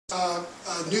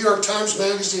New York Times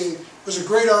Magazine was a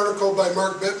great article by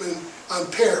Mark Bittman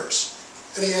on pears.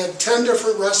 And he had 10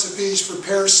 different recipes for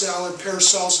pear salad, pear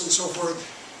salsa, and so forth.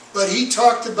 But he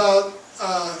talked about,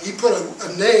 he put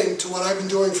a name to what I've been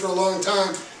doing for a long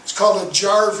time. It's called a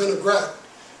jar vinaigrette.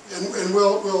 And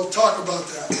we'll talk about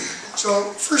that.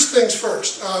 So first things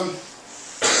first.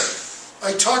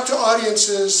 I talk to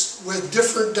audiences with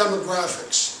different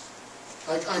demographics.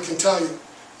 I can tell you.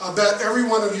 I'll bet every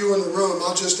one of you in the room,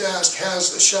 I'll just ask,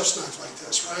 has a chef's knife like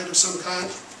this, right, of some kind?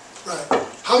 Right.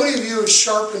 How many of you have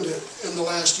sharpened it in the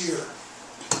last year?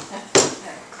 I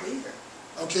have a cleaver.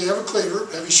 Okay, you have a cleaver.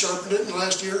 Have you sharpened it in the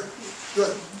last year?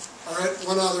 Good. All right,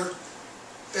 one other.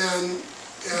 And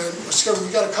let's go.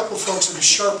 We got a couple of folks that have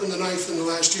sharpened the knife in the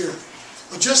last year.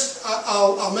 Well, just,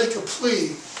 I'll make a plea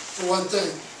for one thing.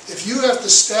 If you have to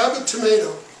stab a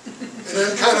tomato and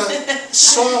then kind of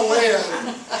saw away at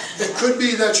it, it could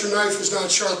be that your knife is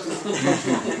not sharp enough.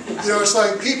 You know, it's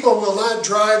like people will not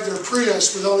drive their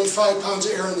Prius with only 5 pounds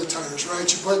of air in the tires, right?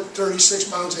 You put 36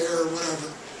 pounds of air or whatever.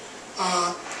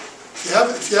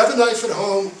 If you have a knife at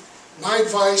home, my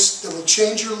advice that will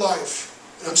change your life,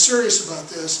 and I'm serious about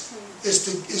this,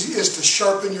 is to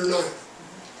sharpen your knife.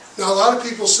 Now, a lot of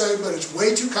people say, but it's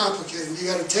way too complicated. You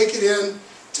got to take it in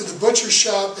to the butcher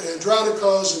shop at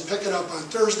Andronico's and pick it up on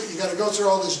Thursday. You got to go through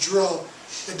all this drill.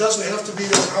 It doesn't have to be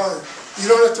that hard. You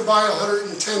don't have to buy a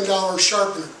 $110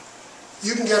 sharpener.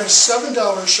 You can get a $7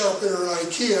 sharpener at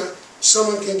IKEA.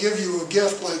 Someone can give you a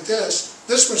gift like this.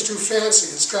 This one's too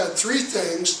fancy. It's got 3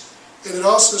 things, and it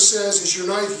also says, is your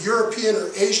knife European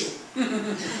or Asian?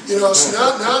 You know, so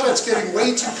now that's getting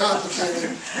way too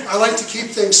complicated. I like to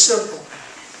keep things simple.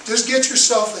 Just get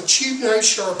yourself a cheap knife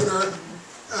sharpener.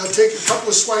 Take a couple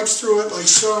of swipes through it like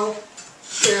so,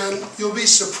 and you'll be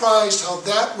surprised how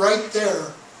that right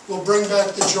there will bring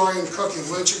back the joy in cooking.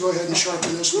 Why don't you go ahead and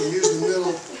sharpen this one? Use the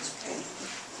middle.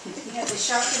 You have the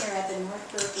sharpener at the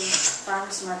North Berkeley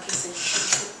Farmers Market, so you can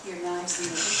put your knives in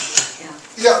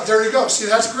the Yeah, there you go. See,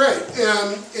 that's great.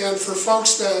 And for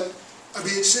folks that, I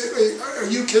mean, are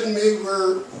you kidding me?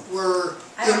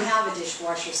 I don't have a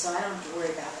dishwasher, so I don't have to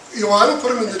worry about it. You know, I don't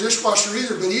put them in the dishwasher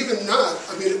either, but even not,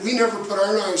 I mean, we never put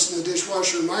our knives in the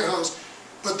dishwasher in my house,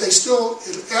 but they still,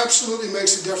 it absolutely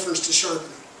makes a difference to sharpen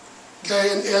it.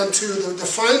 Okay, and to the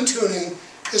fine tuning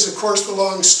is, of course, the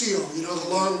long steel. You know, the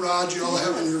long rod you all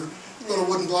have in your little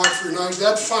wooden block for your knives.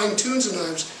 That fine tunes the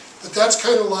knives, but that's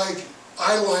kind of like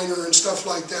eyeliner and stuff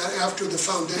like that after the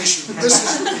foundation. This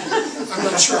is, I'm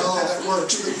not sure how all that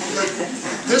works, but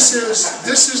this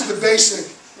is the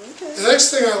basic. The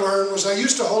next thing I learned was I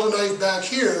used to hold a knife back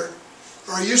here,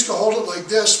 or I used to hold it like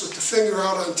this with the finger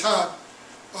out on top.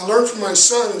 I learned from my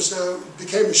son, who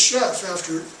became a chef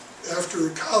after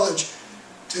college,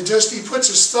 to just, he puts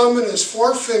his thumb and his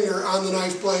forefinger on the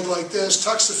knife blade like this,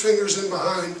 tucks the fingers in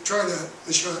behind, try that,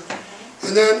 Michelle,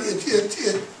 and then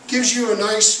it gives you a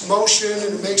nice motion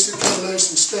and it makes it kind of nice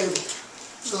and stable.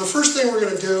 So the first thing we're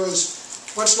going to do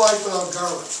is, what's life without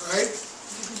garlic, right?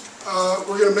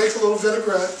 We're going to make a little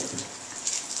vinaigrette,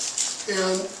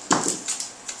 and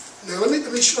now let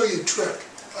me show you a trick.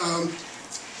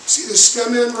 See the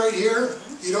stem end right here?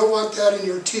 You don't want that in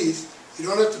your teeth. You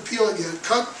don't have to peel it yet.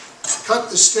 Cut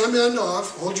the stem end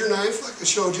off. Hold your knife like I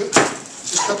showed you.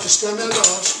 Just cut the stem end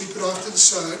off. Sweep it off to the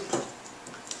side.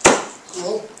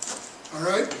 Cool. All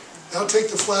right. Now take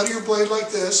the flat of your blade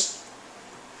like this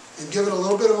and give it a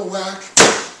little bit of a whack.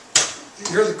 You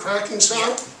hear the cracking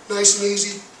sound? Nice and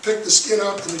easy. Pick the skin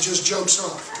up and it just jumps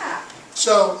off.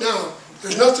 So now,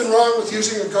 there's nothing wrong with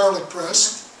using a garlic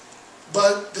press,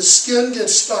 but the skin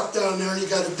gets stuck down there. You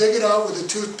got to dig it out with a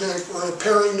toothpick or a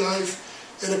paring knife,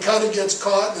 and it kind of gets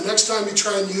caught. And the next time you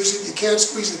try and use it, you can't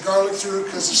squeeze the garlic through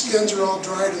because the skins are all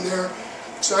dried in there.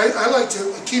 So I like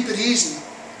to keep it easy.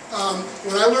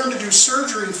 When I learned to do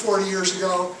surgery 40 years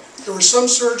ago, there were some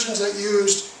surgeons that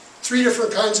used 3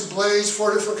 different kinds of blades,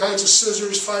 4 different kinds of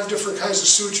scissors, 5 different kinds of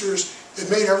sutures. It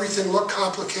made everything look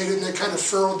complicated, and they kind of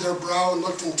furrowed their brow and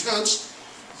looked intense.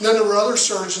 And then there were other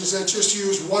surgeons that just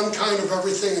used one kind of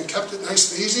everything and kept it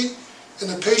nice and easy, and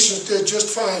the patients did just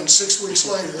fine 6 weeks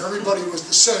later. Everybody was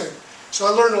the same. So I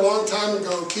learned a long time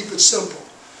ago, keep it simple.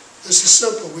 This is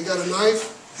simple. We got a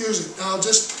knife, use it. Now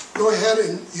just go ahead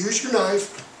and use your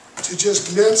knife to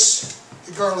just mince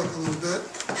the garlic a little bit.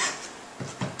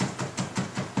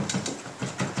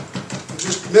 And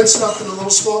just mince it up into little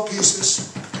small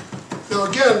pieces. Now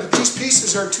again, these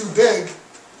pieces are too big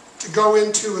to go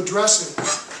into a dressing.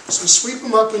 So sweep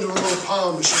them up into a little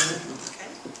pile, Michelle.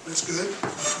 That's good.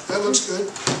 That looks good.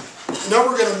 And now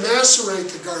we're going to macerate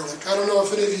the garlic. I don't know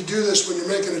if any of you do this when you're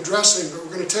making a dressing, but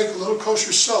we're going to take a little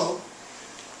kosher salt,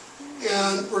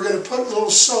 and we're going to put a little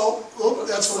salt,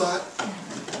 that's a lot.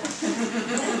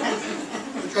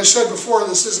 Like I said before,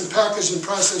 this isn't packaged and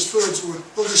processed foods.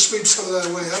 We'll just sweep some of that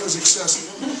away. That was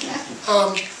excessive.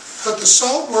 But the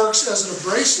salt works as an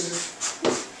abrasive,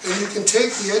 and you can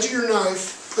take the edge of your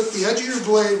knife, put the edge of your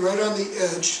blade right on the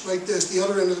edge, like this, the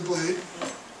other end of the blade.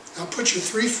 Now put your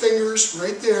 3 fingers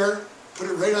right there, put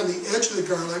it right on the edge of the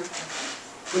garlic.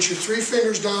 Put your 3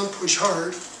 fingers down, push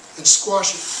hard, and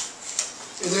squash it.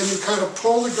 And then you kind of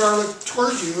pull the garlic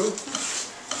toward you,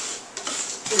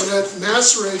 and that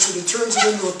macerates it, it turns it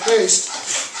into a paste,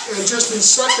 and just in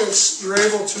seconds you're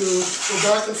able to go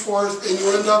back and forth, and you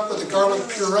end up with a garlic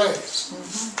puree.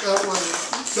 That way.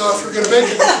 Now if you're going to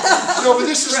make it, no, but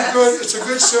this is it's a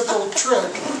good simple trick,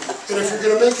 and if you're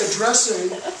going to make a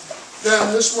dressing,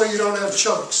 then this way you don't have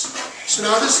chunks. So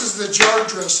now this is the jar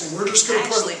dressing. We're just going to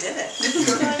put. I actually did it.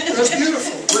 Yeah, that's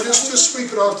beautiful. We're just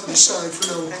sweep it off to the side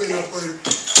for now. We'll clean it up later.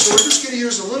 So we're just going to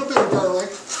use a little bit of garlic.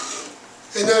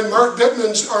 And then Mark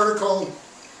Bittman's article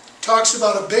talks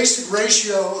about a basic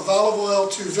ratio of olive oil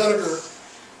to vinegar.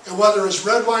 And whether it's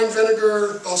red wine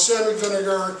vinegar, balsamic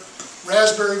vinegar,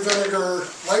 raspberry vinegar,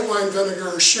 white wine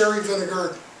vinegar, sherry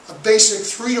vinegar, a basic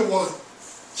 3 to 1.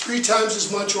 3 times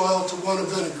as much oil to 1 of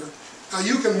vinegar. Now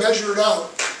you can measure it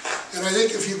out. And I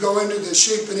think if you go into the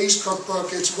Sheep and East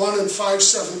cookbook, it's 1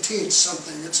 5/17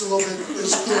 something. It's a little bit,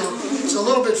 it's a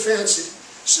little bit fancy.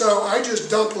 So I just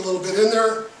dump a little bit in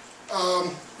there.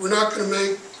 We're not going to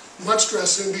make much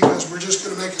dressing because we're just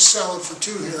going to make a salad for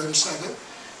 2 here in a second.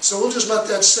 So we'll just let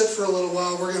that sit for a little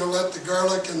while. We're going to let the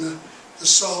garlic and the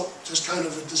salt just kind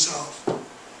of dissolve.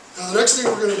 Now the next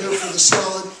thing we're going to do for the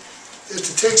salad is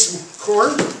to take some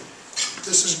corn.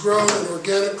 This is grown, an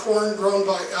organic corn grown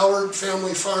by Allard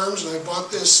Family Farms, and I bought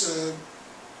this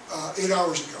 8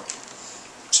 hours ago.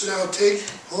 So now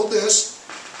hold this.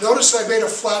 Notice I made a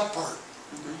flat part.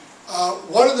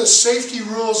 One of the safety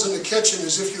rules in the kitchen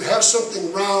is if you have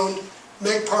something round,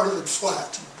 make part of it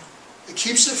flat. It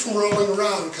keeps it from rolling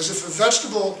around, because if a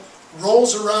vegetable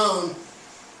rolls around,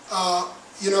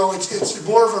 it's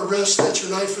more of a risk that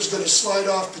your knife is going to slide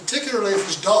off, particularly if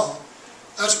it's dull.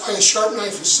 That's why a sharp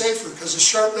knife is safer, because a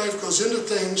sharp knife goes into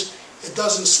things, it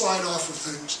doesn't slide off of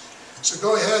things. So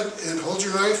go ahead and hold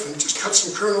your knife and just cut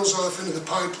some kernels off into the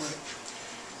pie plate.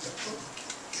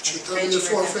 Get your thumb and your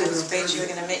forefinger up there. I was afraid you were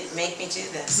going to make me do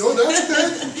this. No, that's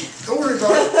good. Don't worry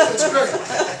about it. That's great.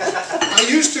 I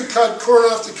used to cut corn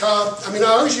off the cob. I mean,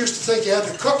 I always used to think you had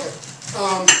to cook it.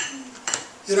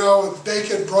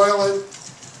 Bake it, broil it,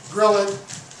 grill it,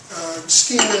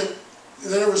 steam it,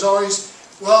 and then it was always,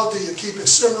 well, do you keep it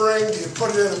simmering? Do you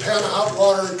put it in a pan of hot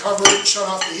water and cover it and shut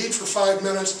off the heat for 5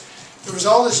 minutes? There was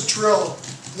all this drill.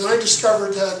 And then I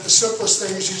discovered that the simplest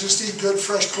thing is you just eat good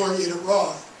fresh corn, eat it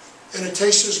raw. And it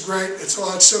tastes just great. It's a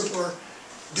lot simpler.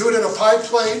 Do it in a pie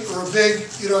plate or a big,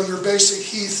 your basic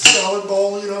Heath salad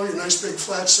bowl, your nice big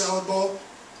flat salad bowl.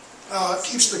 It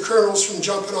keeps the kernels from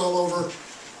jumping all over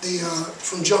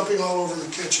the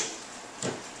kitchen.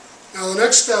 Now the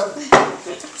next step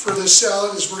for this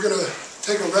salad is we're going to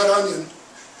take a red onion,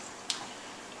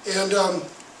 and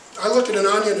I look at an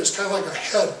onion as kind of like a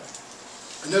head,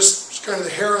 and this is kind of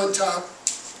the hair on top.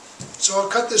 So I'll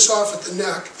cut this off at the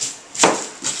neck,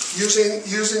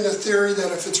 using the theory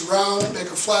that if it's round, make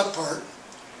a flat part.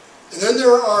 And then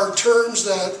there are terms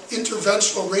that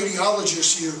interventional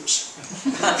radiologists use.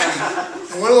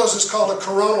 And one of those is called a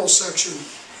coronal section.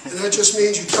 And that just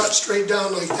means you cut straight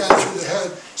down like that through the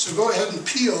head. So go ahead and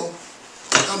peel.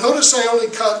 Now notice I only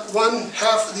cut one end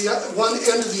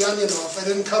of the onion off. I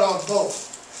didn't cut off both.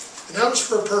 And that was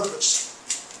for a purpose.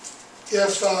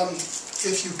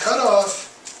 If you cut off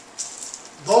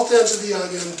both ends of the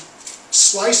onion,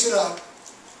 slice it up,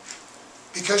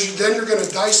 because then you're going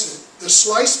to dice it. The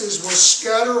slices will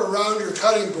scatter around your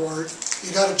cutting board.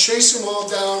 You got to chase them all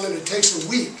down, and it takes a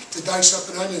week to dice up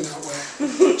an onion that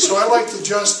way. So I like to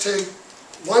just take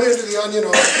one end of the onion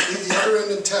off, leave the other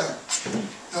end intact.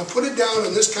 Now put it down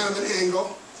in this kind of an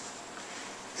angle,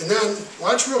 and then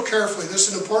watch real carefully. This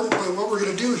is an important point. What we're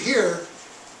going to do here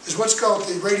is what's called,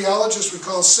 the radiologists would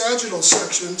call sagittal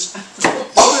sections.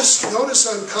 Notice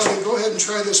I'm cutting. Go ahead and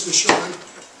try this, Michelle.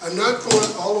 I'm not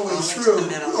going all the way through,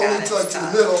 only to the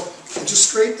middle, and just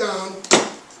straight down.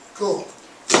 Cool.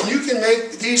 And you can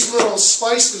make these little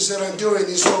slices that I'm doing,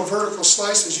 these little vertical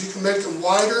slices, you can make them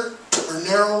wider or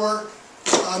narrower.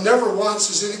 Never once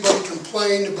has anybody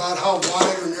complained about how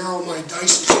wide or narrow my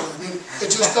dices are. I mean,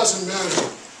 it just doesn't matter.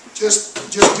 Just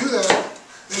do that.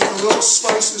 Make the little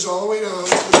slices all the way down to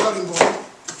the cutting board.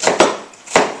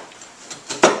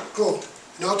 Cool.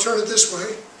 Now turn it this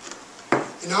way.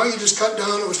 And now you just cut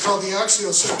down what's called the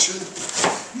axial section.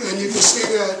 And you can see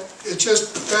that it's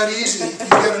just that easy. You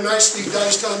get a nicely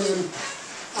diced onion,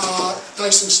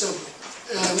 nice and simple.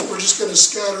 And we're just going to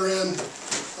scatter in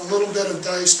a little bit of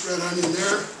diced red onion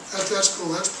there. That's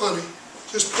cool, that's plenty.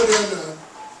 Just put in a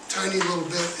tiny little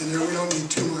bit in there, we don't need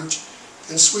too much.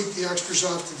 And sweep the extras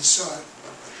off to the side.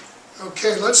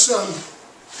 Okay, we'll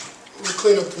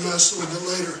clean up the mess a little bit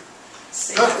later.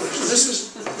 Peppers,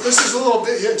 this is a little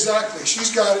bit, yeah, exactly.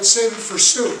 She's got it, save it for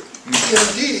soup.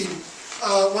 Indeed,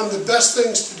 one of the best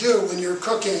things to do when you're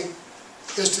cooking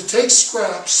is to take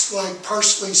scraps, like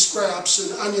parsley scraps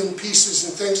and onion pieces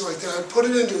and things like that, put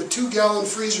it into a 2-gallon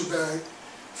freezer bag,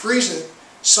 freeze it.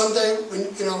 Someday,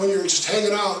 when you're just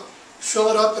hanging out, fill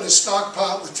it up in a stock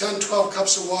pot with 10-12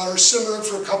 cups of water, simmer it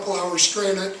for a couple hours,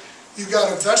 strain it. You've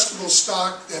got a vegetable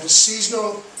stock that is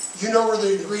seasonal. You know where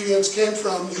the ingredients came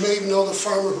from. You may even know the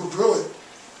farmer who grew it.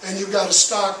 And you've got a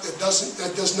stock that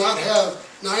does not have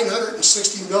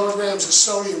 960 milligrams of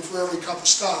sodium for every cup of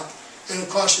stock, and it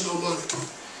costs you no money.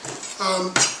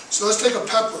 So let's take a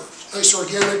pepper, nice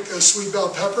organic sweet bell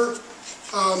pepper.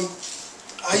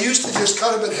 I used to just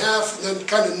cut them in half and then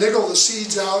kind of niggle the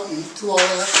seeds out and do all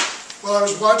that. Well, I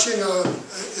was watching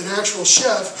an actual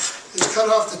chef is cut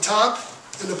off the top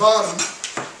and the bottom,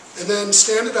 and then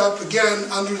stand it up again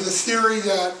under the theory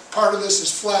that part of this is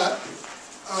flat.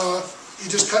 You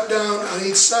just cut down on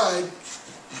each side,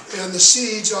 and the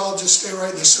seeds all just stay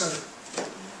right in the center.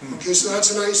 Okay, so that's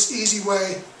a nice, easy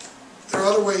way. There are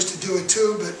other ways to do it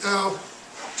too, but now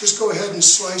just go ahead and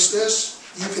slice this.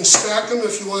 You can stack them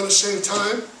if you want to save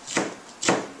time.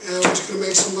 And we're just going to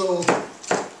make some little,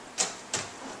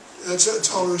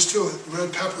 that's all there is to it. The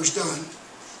red pepper's done.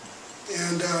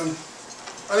 And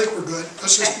I think we're good.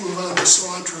 Let's just move on to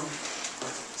cilantro.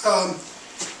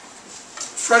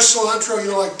 Fresh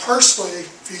cilantro, like parsley,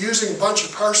 if you're using a bunch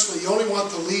of parsley, you only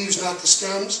want the leaves, not the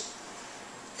stems.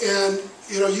 And,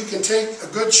 you can take a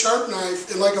good sharp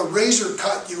knife and like a razor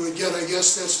cut you would get, I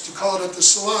guess that's to call it at the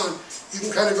salon. You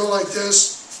can kind of go like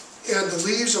this, and the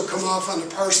leaves will come off on the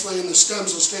parsley and the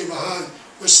stems will stay behind.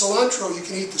 With cilantro, you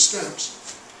can eat the stems.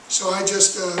 So I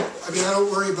just, I don't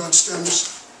worry about stems.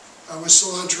 With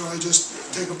cilantro, I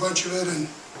just take a bunch of it and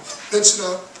mince it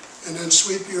up, and then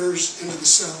sweep yours into the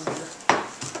salad here.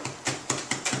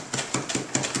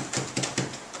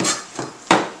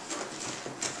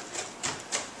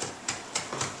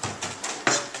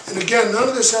 And again, none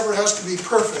of this ever has to be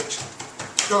perfect.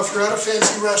 If you're at a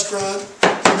fancy restaurant,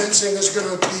 the mincing is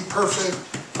going to be perfect.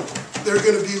 There are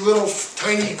going to be little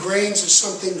tiny grains of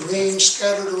something green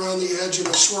scattered around the edge in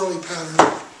a swirly pattern.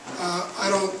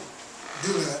 I don't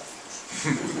do that.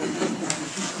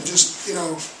 I'm just,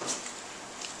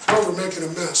 we're making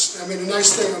a mess. The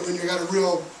nice thing when you got a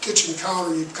real kitchen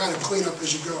counter, you kind of clean up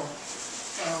as you go.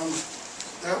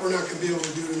 That we're not going to be able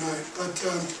to do tonight. But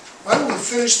why don't we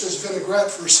finish this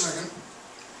vinaigrette for a second?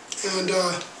 And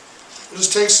we'll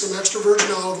just take some extra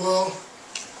virgin olive oil.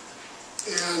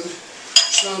 And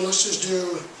Sean, let's just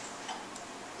do,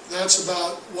 that's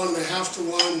about 1.5 to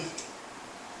 1.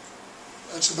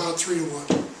 That's about 3 to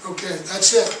 1. Okay,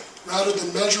 that's it. Rather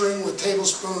than measuring with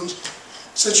tablespoons,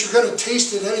 since you're going to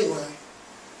taste it anyway,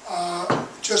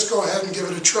 just go ahead and give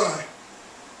it a try.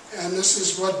 And this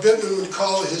is what Bittman would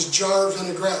call his jar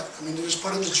vinaigrette. You just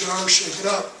put it in the jar, shake it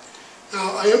up.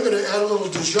 Now, I am going to add a little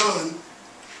Dijon.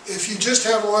 If you just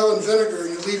have oil and vinegar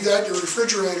and you leave that in your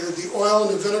refrigerator, the oil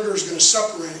and the vinegar is going to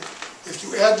separate. If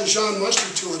you add Dijon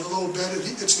mustard to it a little bit,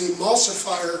 it's an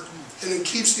emulsifier, and it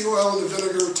keeps the oil and the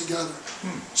vinegar together.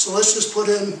 So let's just put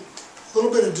in a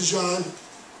little bit of Dijon,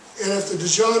 and if the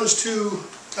Dijon is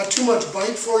got too much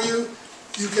bite for you,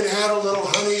 you can add a little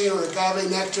honey or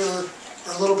agave nectar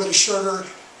or a little bit of sugar.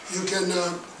 You can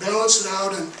balance it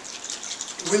out, and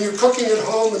when you're cooking at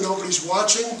home and nobody's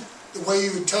watching, the way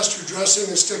you would test your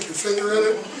dressing is stick your finger in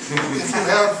it. If you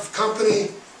have company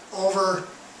over,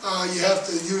 you have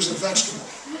to use a vegetable.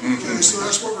 Okay, so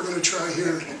that's what we're going to try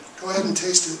here. Go ahead and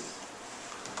taste it.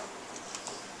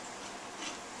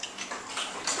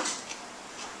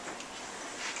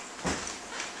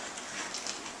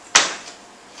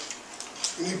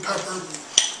 You need pepper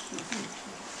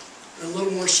and a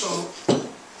little more salt.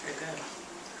 Very good.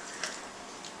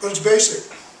 But it's basic.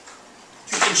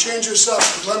 You can change this up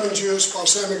with lemon juice,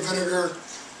 balsamic vinegar,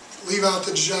 leave out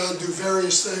the Dijon, do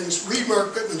various things. Read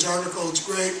Mark Bittman's article, it's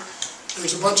great.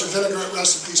 There's a bunch of vinaigrette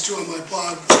recipes too on my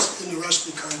blog. It's in the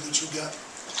recipe card that you get.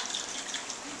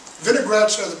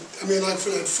 Vinaigrettes are, like for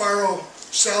that farro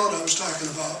salad I was talking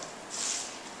about.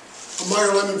 A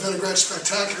Meyer lemon vinaigrette,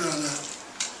 spectacular on that.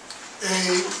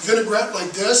 A vinaigrette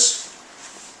like this,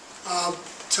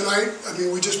 tonight,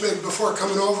 we just made, before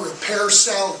coming over, a pear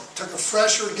salad. Took a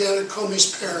fresh organic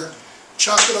Comey's pear,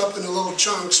 chop it up into little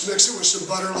chunks, mix it with some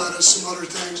butter, lettuce, some other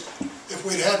things. If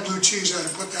we'd had blue cheese, I'd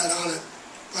have put that on it.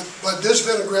 But this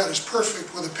vinaigrette is perfect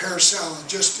with a pear salad.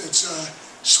 Just, it's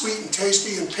sweet and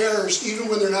tasty, and pears, even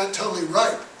when they're not totally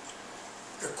ripe,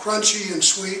 they're crunchy and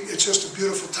sweet. It's just a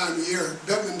beautiful time of year.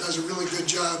 Bittman does a really good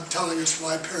job telling us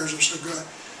why pears are so good.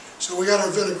 So we got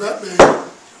our vinaigrette made.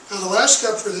 Now the last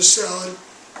step for this salad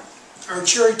are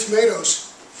cherry tomatoes.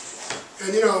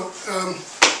 And you know,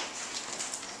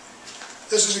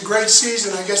 this is a great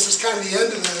season. I guess it's kind of the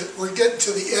end of we're getting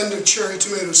to the end of cherry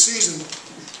tomato season.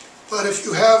 But if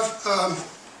you have,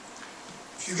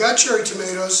 if you got cherry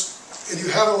tomatoes and you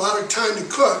have a lot of time to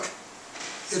cook,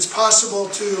 it's possible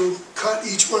to cut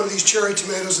each one of these cherry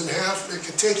tomatoes in half, and it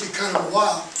can take you kind of a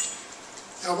while.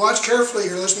 Now watch carefully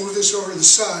here. Let's move this over to the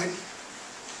side.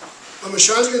 What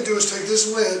Michonne's going to do is take this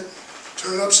lid,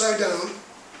 turn it upside down,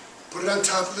 put it on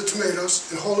top of the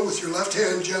tomatoes, and hold it with your left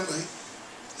hand gently.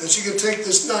 Then she can take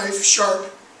this knife,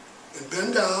 sharp, and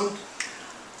bend down.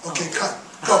 Okay, cut.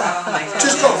 Go.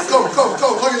 Just go.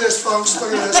 Look at this, folks.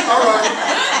 Look at this. All right.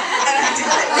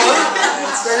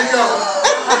 There you go.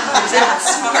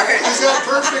 Is that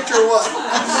perfect or what?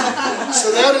 So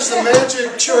that is the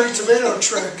magic cherry tomato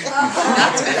trick.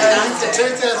 And you can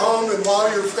take that home and wow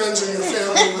your friends and your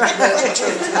family with the magic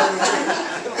cherry tomato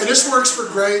trick. And this works for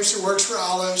grapes. It works for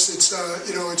olives. It's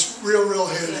you know, it's real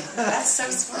handy. That's so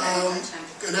smart.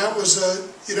 And that was,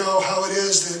 you know, how it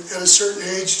is that at a certain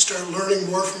age you start learning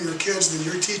more from your kids than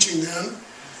you're teaching them.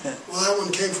 Well, that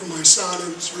one came from my son,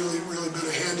 and it's really been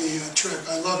a handy trick.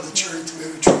 I love the cherry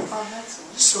tomato trick. Oh, that's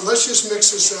nice. So let's just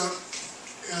mix this up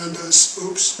and,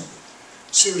 oops,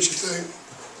 see what you think.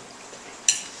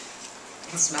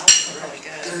 It smells really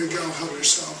good. There you go, help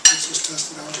yourself. Let's just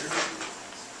test it out here.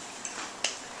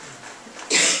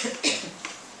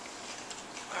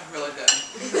 Really good.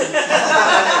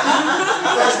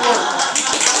 That's one.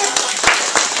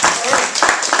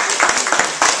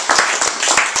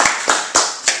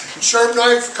 Sharp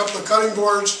knife, a couple of cutting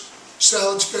boards,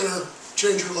 salad spinner,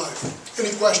 change your life.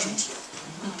 Any questions?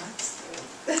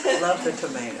 Love the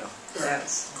tomato.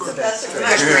 That's the That's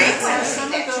best. great. Are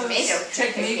some of those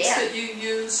techniques that you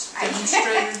use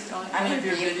demonstrated on one of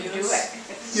your videos?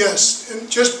 Yes, and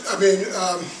just, I mean,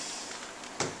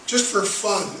 just for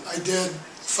fun, I did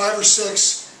 5 or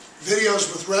 6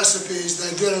 videos with recipes.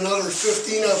 Then I did another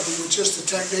 15 of them with just the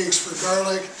techniques for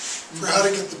garlic, for how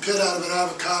to get the pit out of an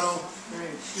avocado.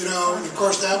 You know, and of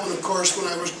course that one, when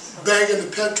I was banging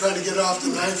the pit trying to get it off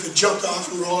the knife, it jumped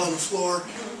off and rolled on the floor.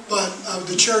 But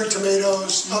the cherry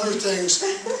tomatoes, other things,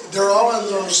 they're all in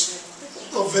those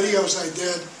little videos I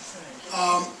did.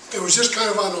 It was just kind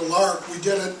of on a lark. We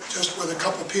did it just with a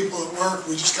couple people at work.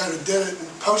 We just kind of did it and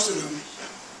posted them.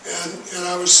 And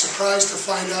I was surprised to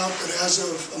find out that as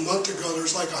of a month ago,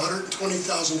 there's like 120,000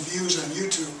 views on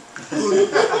YouTube.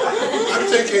 I'm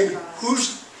thinking,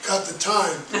 who's got the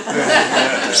time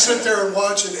to sit there and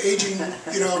watch an aging,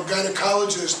 you know,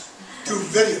 gynecologist do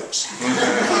videos?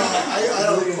 I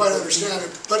don't quite understand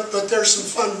it, but there's some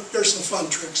fun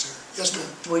tricks here. Yes,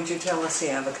 ma'am. Would you tell us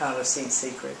the avocado seed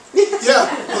secret? Yeah.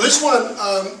 Well, this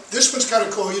one's kind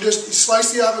of cool. You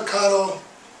slice the avocado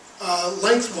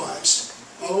lengthwise,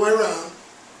 all the way around,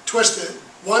 twist it.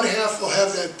 One half will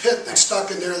have that pit that's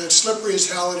stuck in there, that's slippery as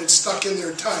hell, and it's stuck in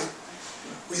there tight.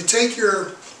 Well, you take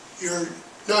your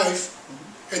knife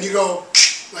and you go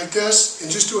like this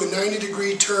and just do a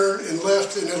 90-degree turn and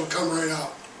lift, and it'll come right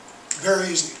out. Very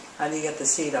easy. How do you get the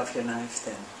seed off your knife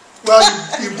then? Well,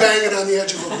 you bang it on the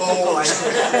edge of a bowl.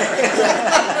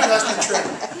 Yeah, that's the trick.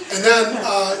 And then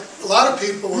a lot of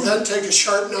people will then take a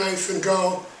sharp knife and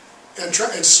go and try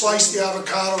and slice the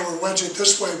avocado or wedge it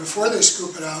this way before they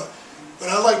scoop it out. What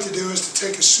I like to do is to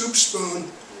take a soup spoon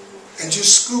and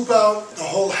just scoop out the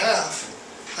whole half.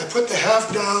 I put the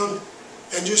half down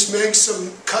and just make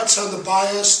some cuts on the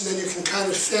bias, and then you can kind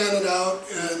of fan it out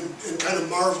and kind of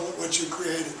marvel at what you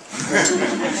created.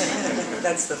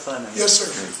 That's the fun of it. Yes, sir.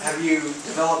 Have you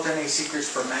developed any secrets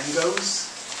for mangoes?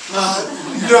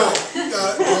 No.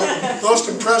 The most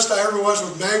impressed I ever was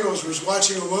with mangoes was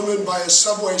watching a woman by a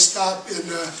subway stop in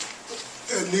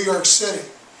New York City.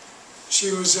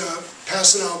 She was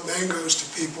passing out mangoes to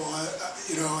people,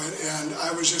 you know, and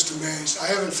I was just amazed. I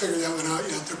haven't figured that one out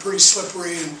yet. They're pretty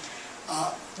slippery, and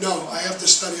no, I have to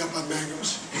study up on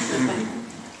mangoes.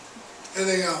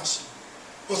 Anything else?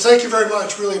 Well, thank you very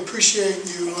much. Really appreciate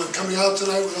you coming out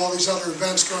tonight with all these other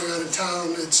events going on in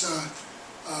town. It's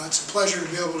a pleasure to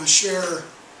be able to share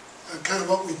kind of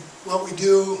what we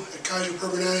do at Kaiser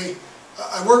Permanente.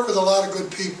 I work with a lot of good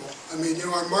people. I mean, you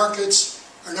know, our markets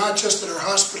are not just at our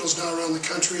hospitals now around the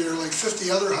country. There are like 50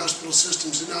 other hospital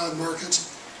systems that now have markets.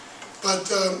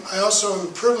 But I also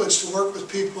am privileged to work with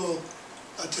people,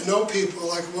 to know people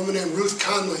like a woman named Ruth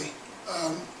Conley,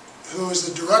 who is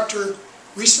the director,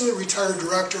 recently retired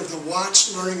director of the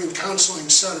Watts Learning and Counseling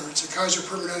Center. It's a Kaiser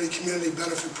Permanente community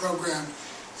benefit program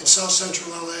in South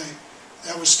Central LA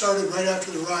that was started right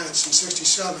after the riots in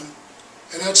 '67.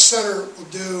 And that center will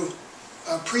do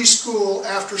preschool,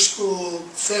 after school,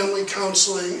 family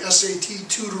counseling, SAT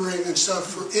tutoring and stuff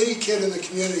for any kid in the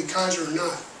community, Kaiser or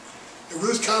not. And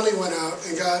Ruth Conley went out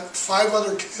and got 5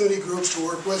 other community groups to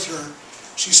work with her.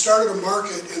 She started a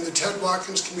market in the Ted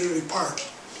Watkins Community Park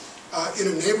in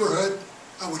a neighborhood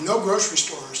with no grocery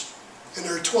stores. And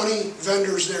there are 20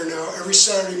 vendors there now every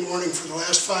Saturday morning for the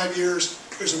last 5 years.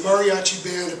 There's a mariachi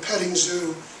band, a petting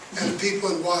zoo, and the people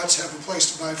in Watts have a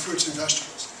place to buy fruits and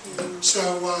vegetables. So,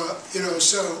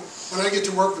 so when I get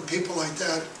to work with people like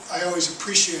that, I always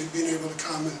appreciate being able to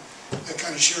come and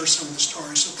kind of share some of the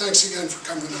stories. So thanks again for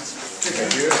coming tonight.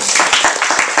 Thank you.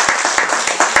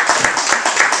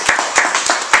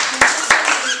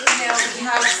 We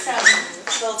have some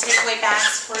little takeaway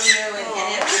bags for you, and in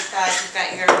it you've got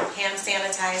your hand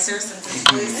sanitizer since it's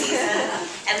flu season,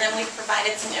 and then we've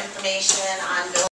provided some information on